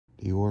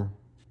Dior,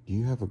 do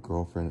you have a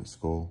girlfriend at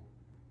school?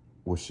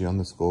 Was she on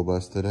the school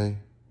bus today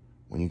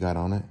when you got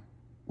on it?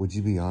 Would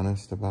you be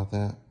honest about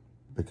that?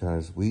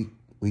 Because we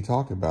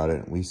talked about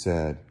it and we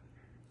said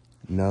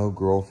no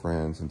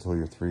girlfriends until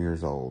you're 3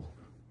 years old.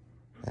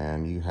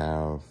 And you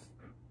have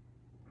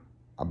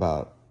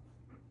about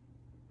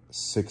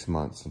 6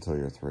 months until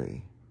you're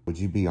 3. Would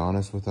you be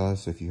honest with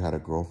us if you had a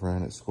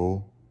girlfriend at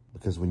school?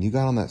 Because when you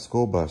got on that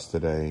school bus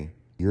today,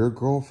 your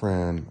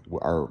girlfriend,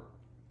 or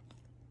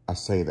I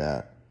say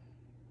that,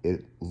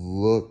 it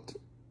looked,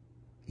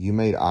 you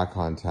made eye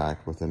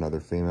contact with another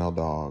female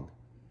dog,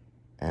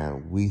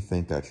 and we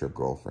think that's your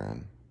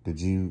girlfriend.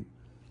 Do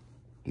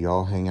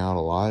y'all hang out a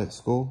lot at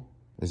school?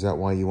 Is that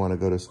why you want to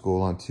go to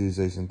school on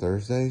Tuesdays and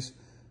Thursdays?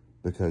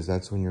 Because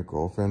that's when your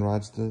girlfriend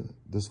rides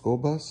the school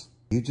bus?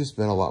 You've just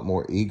been a lot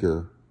more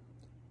eager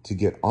to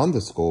get on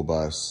the school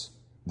bus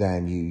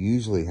than you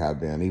usually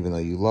have been, even though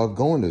you love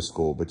going to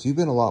school, but you've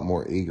been a lot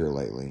more eager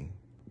lately.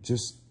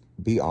 Just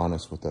be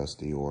honest with us,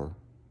 Dior.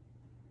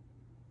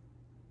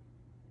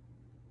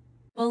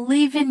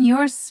 Believe in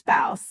your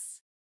spouse.